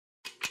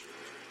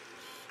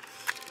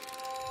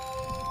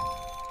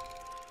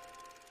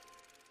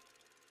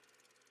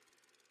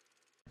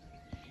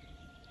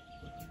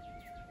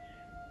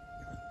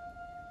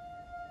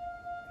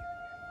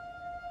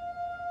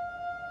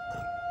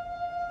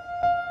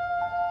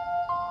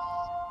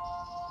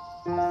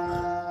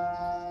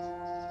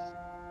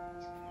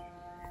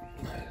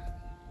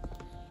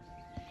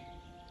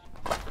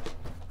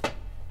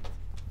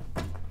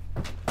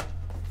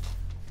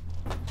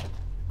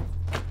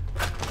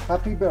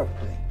Happy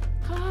birthday.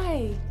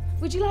 Hi.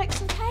 Would you like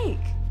some cake?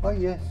 Oh,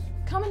 yes.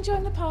 Come and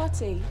join the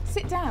party.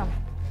 Sit down.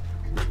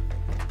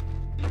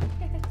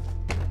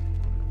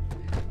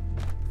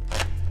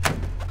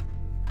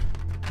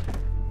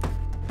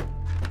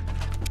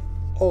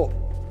 Oh,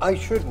 I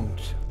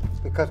shouldn't,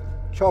 because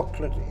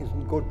chocolate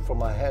isn't good for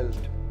my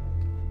health.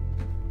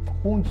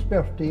 Whose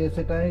birthday is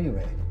it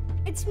anyway?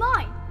 It's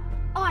mine.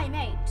 I'm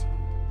 8,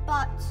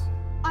 but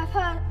I've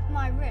hurt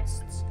my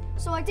wrists,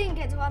 so I didn't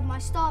get to have my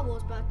Star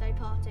Wars birthday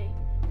party.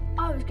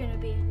 I was going to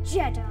be a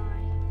Jedi.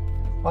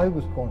 I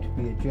was going to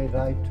be a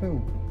Jedi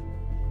too,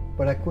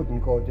 but I couldn't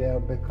go there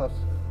because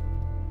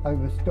I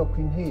was stuck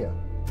in here.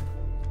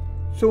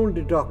 Soon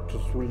the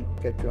doctors will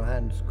get your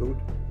hands good.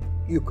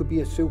 You could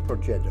be a super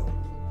Jedi.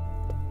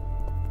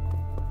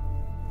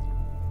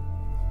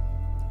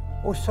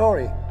 Oh,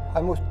 sorry,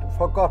 I must have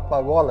forgot my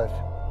wallet.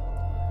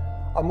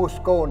 I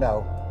must go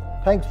now.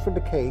 Thanks for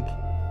the cake.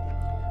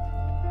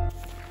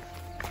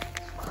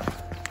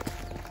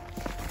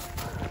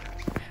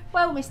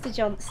 Well, Mr.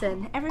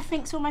 Johnson,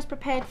 everything's almost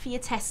prepared for your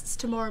tests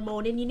tomorrow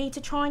morning. You need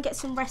to try and get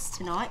some rest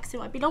tonight because it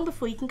won't be long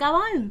before you can go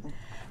home.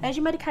 There's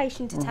your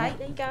medication to take.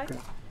 There you go. Okay.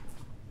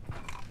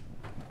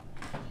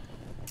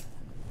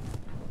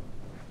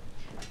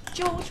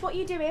 George, what are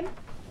you doing?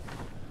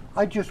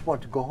 I just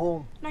want to go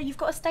home. No, you've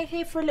got to stay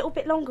here for a little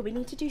bit longer. We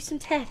need to do some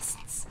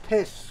tests.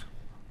 Tests?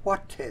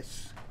 What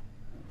tests?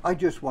 I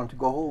just want to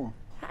go home.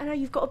 I know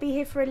you've got to be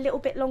here for a little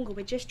bit longer.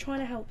 We're just trying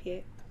to help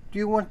you. Do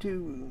you want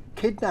to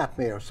kidnap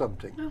me or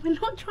something? No, we're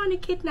not trying to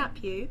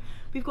kidnap you.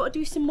 We've got to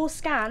do some more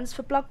scans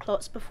for blood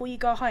clots before you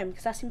go home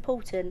because that's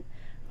important.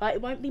 Right,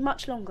 it won't be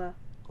much longer.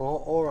 Oh,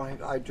 all right,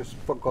 I just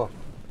forgot.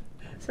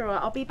 It's all right.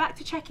 I'll be back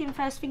to check in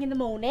first thing in the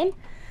morning.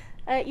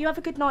 You have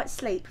a good night's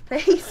sleep,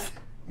 please.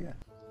 Yeah.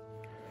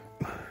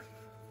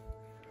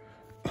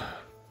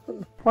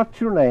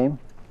 What's your name?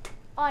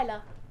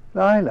 Isla.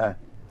 Isla.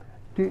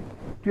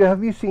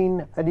 Have you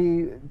seen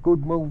any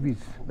good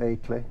movies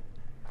lately?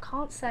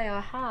 Can't say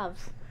I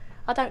have.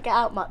 I don't get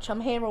out much.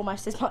 I'm here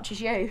almost as much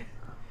as you.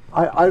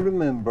 I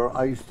remember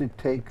I used to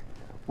take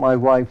my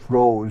wife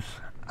Rose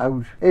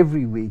out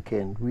every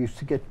weekend. We used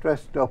to get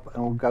dressed up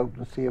and go out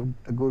and see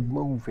a good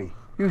movie.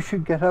 You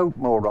should get out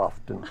more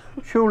often.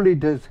 Surely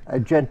there's a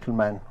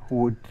gentleman who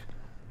would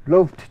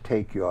love to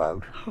take you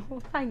out. Oh,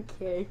 thank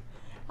you.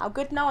 Now,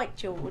 good night,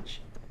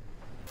 George.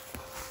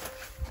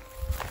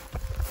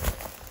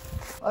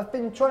 I've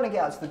been trying to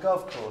get out to the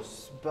golf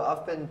course, but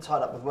I've been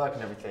tied up with work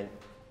and everything.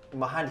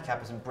 My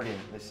handicap isn't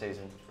brilliant this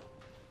season.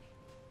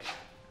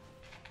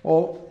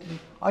 Oh,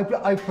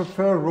 I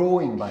prefer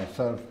rowing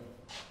myself.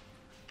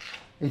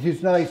 It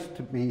is nice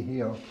to be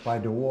here by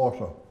the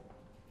water.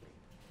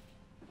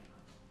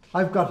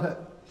 I've got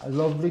a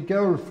lovely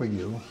girl for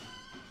you.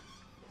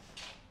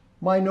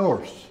 My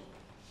nurse,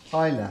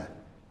 Isla.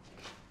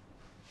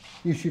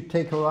 You should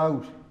take her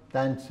out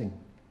dancing.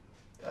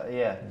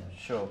 Yeah,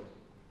 sure.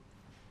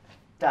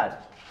 Dad,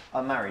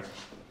 I'm married.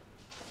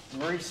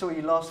 Marie saw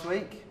you last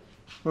week.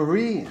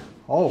 Marie?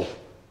 Oh,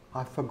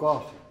 I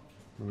forgot,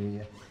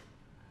 Maria.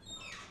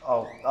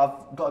 Oh,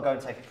 I've got to go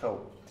and take a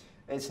call.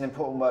 It's an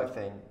important work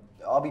thing.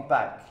 I'll be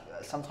back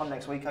sometime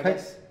next week, I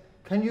guess.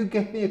 Can you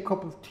get me a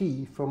cup of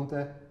tea from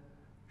the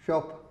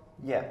shop?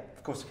 Yeah,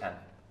 of course I can.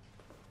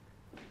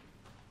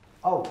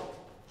 Oh,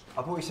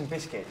 I bought you some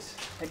biscuits.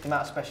 Picked them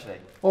out especially.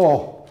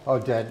 Oh,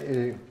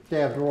 Dad,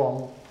 they're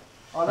wrong.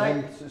 Oh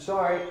no,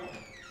 sorry.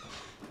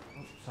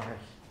 Sorry.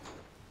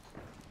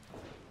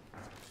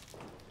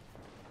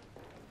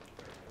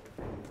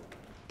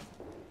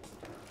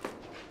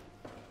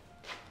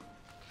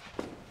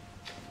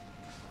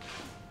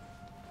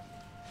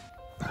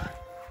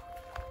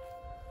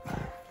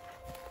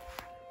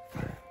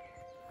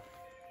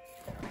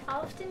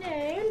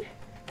 Afternoon.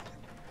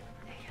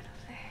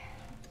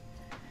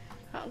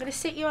 I'm going to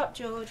sit you up,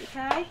 George,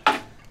 okay?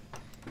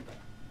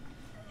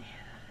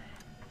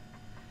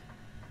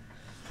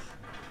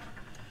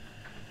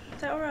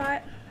 Is that all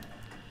right?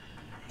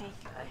 There you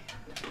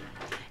go.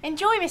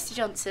 Enjoy, Mr.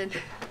 Johnson.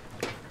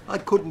 I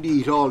couldn't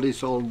eat all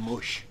this old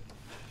mush.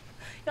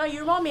 No,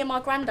 you remind me of my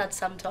granddad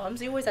sometimes.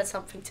 He always had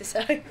something to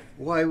say.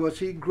 Why was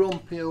he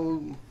grumpy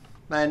old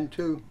man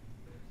too?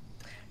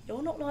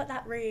 You're not like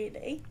that,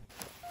 really.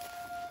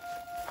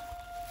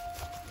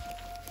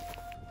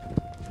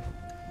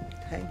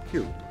 Thank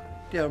you.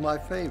 They're my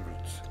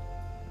favourites.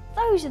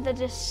 Those are the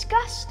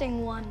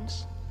disgusting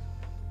ones.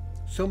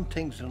 Some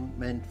things aren't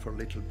meant for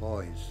little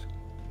boys.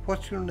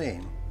 What's your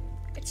name?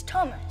 It's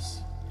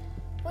Thomas.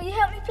 Will you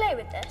help me play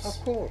with this?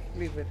 Of course,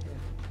 leave it here.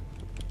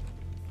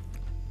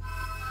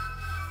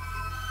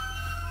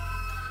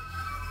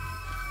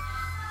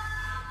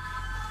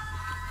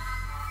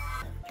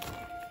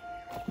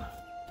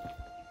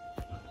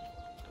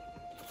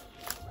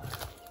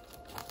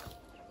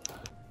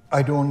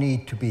 I don't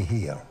need to be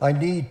here. I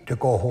need to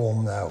go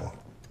home now.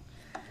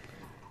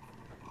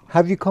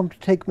 Have you come to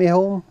take me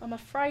home? I'm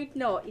afraid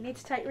not. You need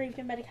to take your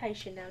evening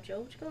medication now,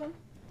 George. Go on.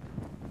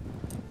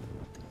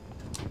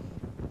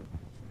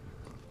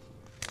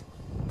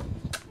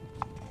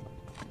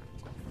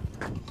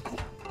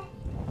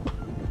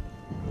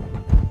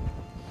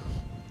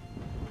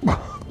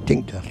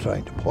 think they're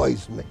trying to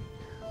poison me.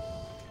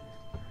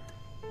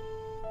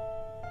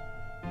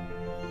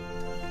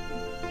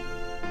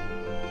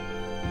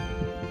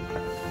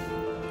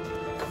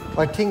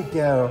 I think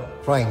they're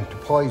trying to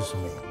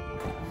poison me.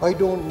 I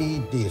don't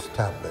need these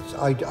tablets.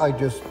 I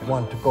just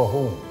want to go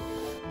home.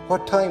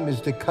 What time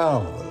is the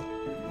carnival?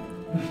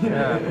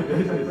 Yeah.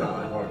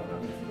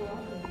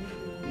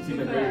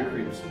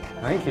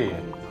 Thank you.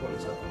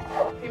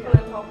 People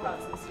in top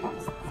hats and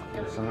suits.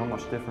 So not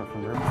much different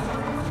from room.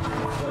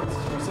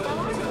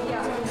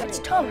 It's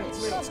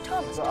Thomas. It's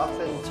Thomas. But I've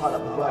been tied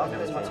up with work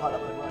and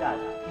everything.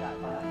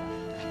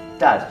 Dad.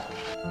 Dad.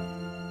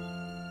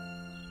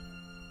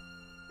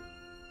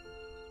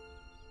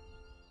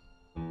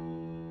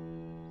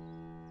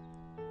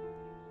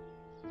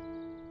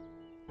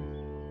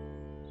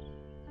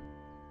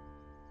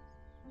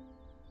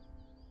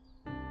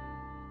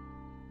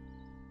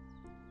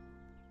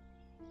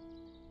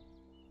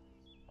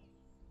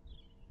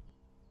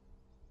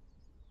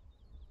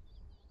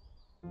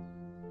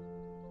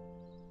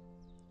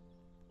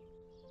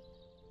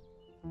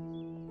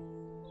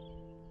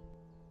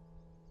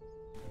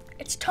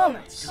 It's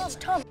Thomas. It's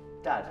Thomas.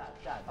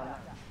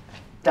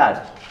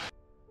 Dad.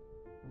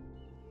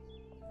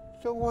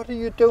 So what are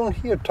you doing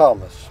here,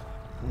 Thomas?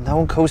 No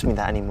one calls me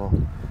that anymore.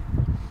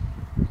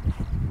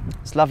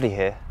 It's lovely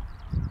here.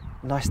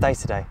 Nice day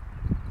today.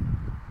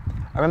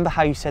 I remember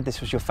how you said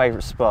this was your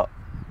favourite spot,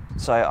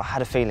 so I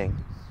had a feeling.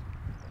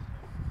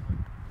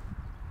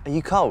 Are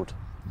you cold?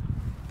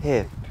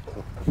 Here,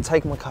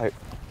 take my coat.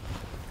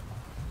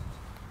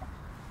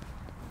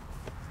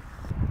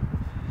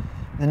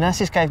 The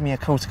nurses gave me a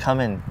call to come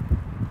in.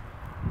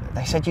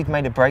 They said you'd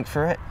made a break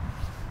for it.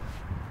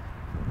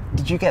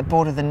 Did you get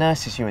bored of the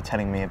nurses you were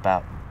telling me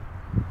about?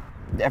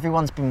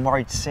 Everyone's been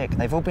worried sick.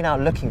 They've all been out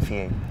looking for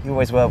you. You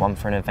always were one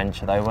for an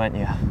adventure though, weren't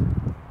you?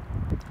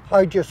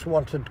 I just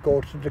wanted to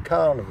go to the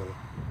carnival.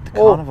 The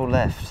carnival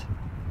left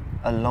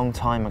a long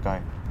time ago.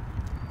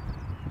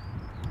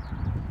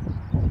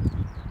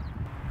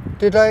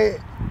 Did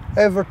I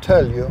ever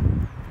tell you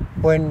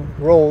when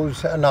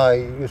Rose and I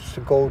used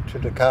to go to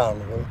the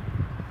carnival,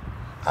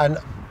 and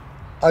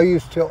I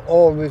used to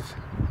always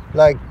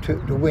like to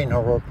win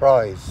her a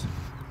prize,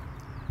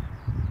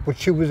 but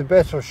she was a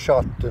better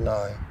shot than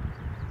I,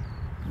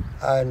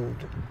 and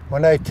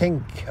when I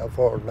think of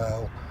her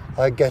now,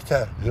 I get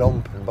a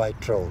lump in my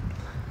throat.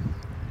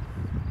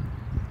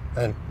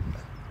 And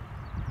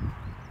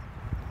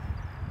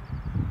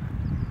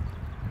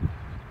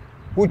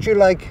would you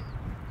like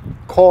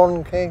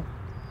corn cake?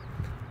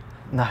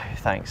 No,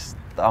 thanks.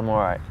 I'm all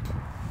right.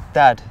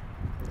 Dad,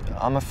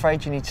 I'm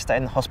afraid you need to stay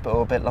in the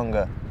hospital a bit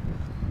longer.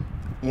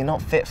 You're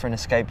not fit for an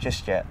escape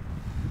just yet,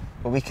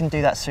 but we can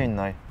do that soon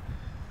though.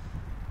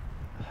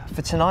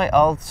 For tonight,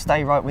 I'll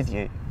stay right with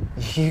you.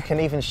 You can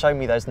even show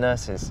me those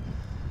nurses.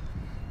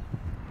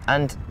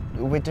 And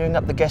we're doing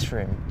up the guest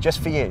room just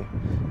for you,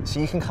 so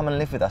you can come and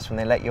live with us when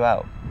they let you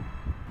out.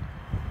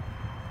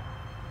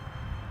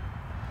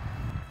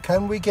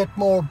 Can we get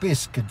more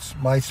biscuits?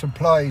 My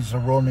supplies are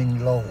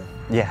running low.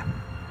 Yeah,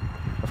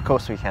 of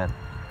course we can.